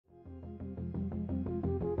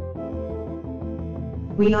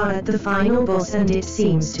We are at the final boss and it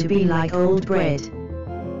seems to be like old bread.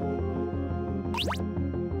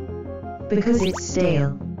 Because it's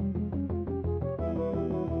stale.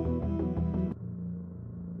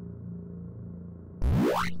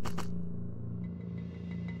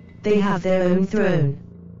 They have their own throne.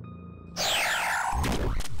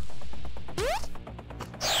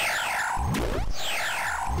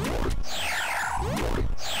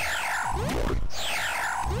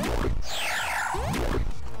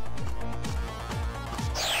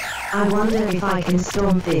 I wonder if I can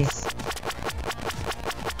storm this.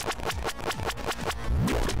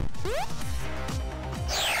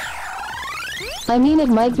 I mean, it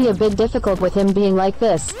might be a bit difficult with him being like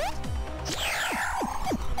this.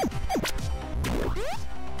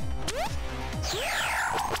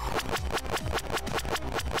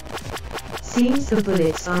 Seems the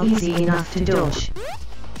bullets are easy enough to dodge.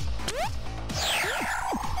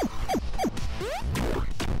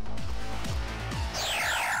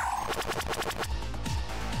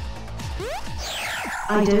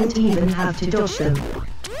 I don't even have to dodge them.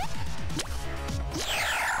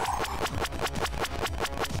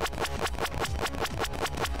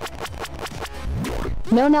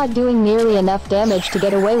 No, not doing nearly enough damage to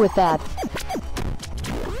get away with that.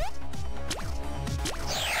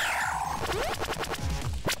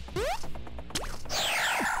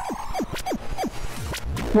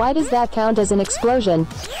 Why does that count as an explosion?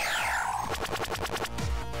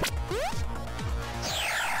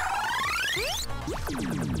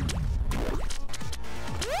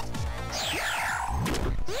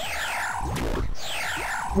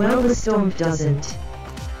 Well, the stomp doesn't.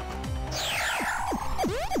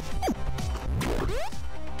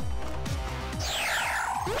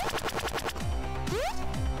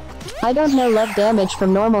 I don't know love damage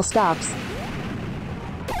from normal stops.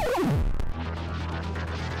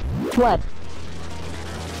 What?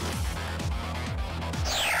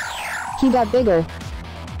 He got bigger.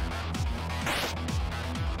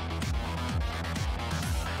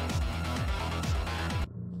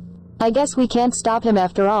 I guess we can't stop him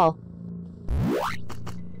after all.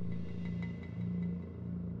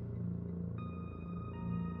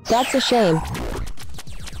 That's a shame.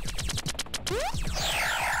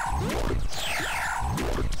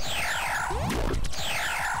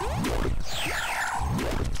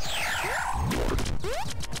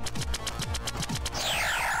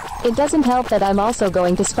 It doesn't help that I'm also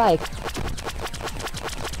going to spike.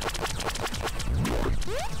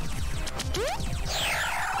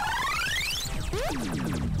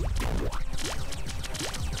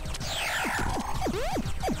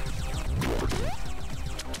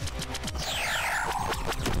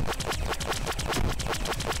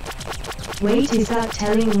 Wait, is that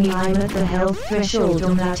telling me I'm at the health threshold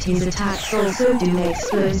or that his attacks also do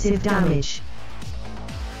explosive damage?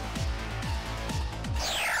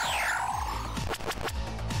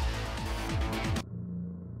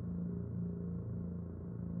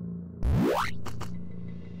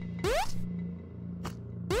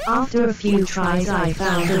 After a few tries I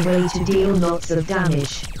found a way to deal lots of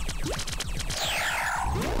damage.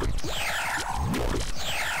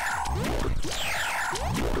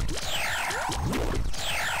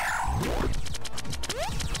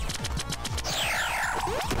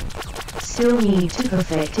 Still need to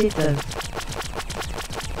perfect it though.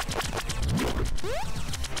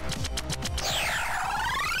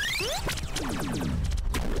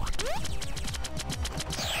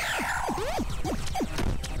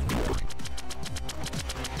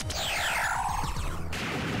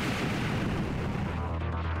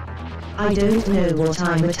 I don't know what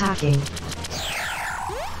I'm attacking.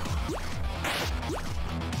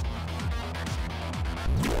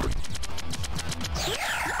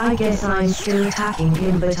 I guess I'm still attacking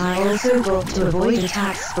him, but I also got to avoid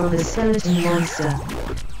attacks from the skeleton monster.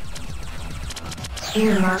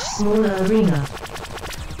 In a much smaller arena.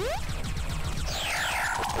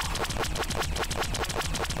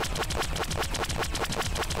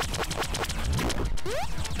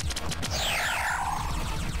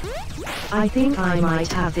 I think I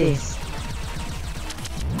might have this.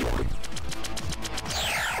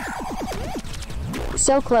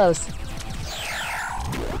 So close.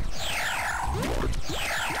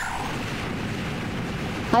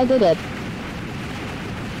 I did it.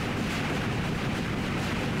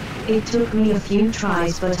 It took me a few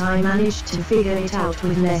tries, but I managed to figure it out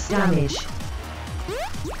with less damage.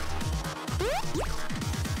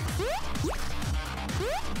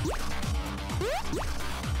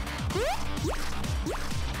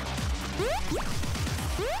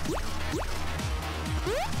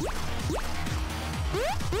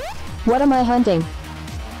 What am I hunting?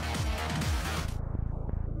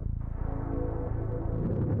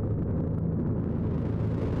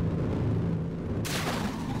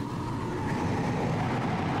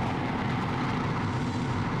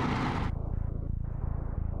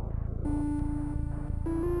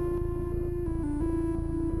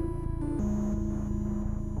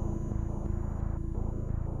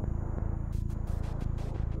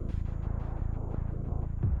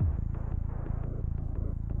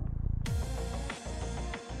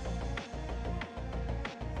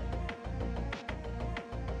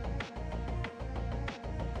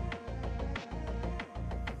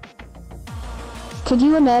 Could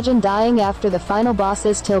you imagine dying after the final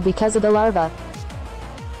boss's till because of the larva?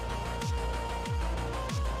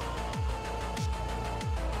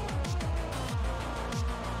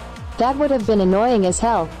 That would have been annoying as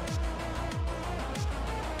hell.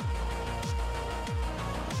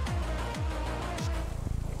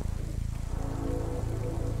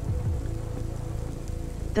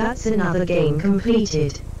 That's another game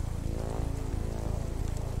completed.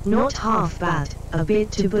 Not half bad, a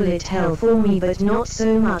bit to bullet hell for me, but not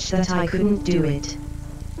so much that I couldn't do it.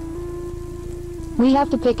 We have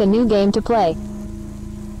to pick a new game to play.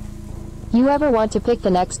 You ever want to pick the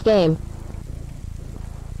next game?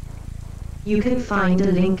 You can find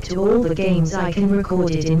a link to all the games I can record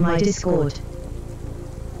it in my Discord.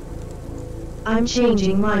 I'm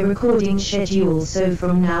changing my recording schedule, so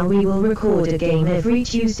from now we will record a game every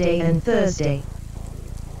Tuesday and Thursday.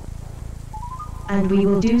 And we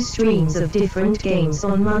will do streams of different games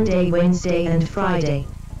on Monday, Wednesday and Friday.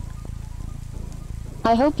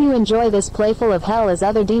 I hope you enjoy this playful of hell as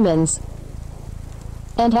other demons.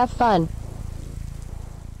 And have fun.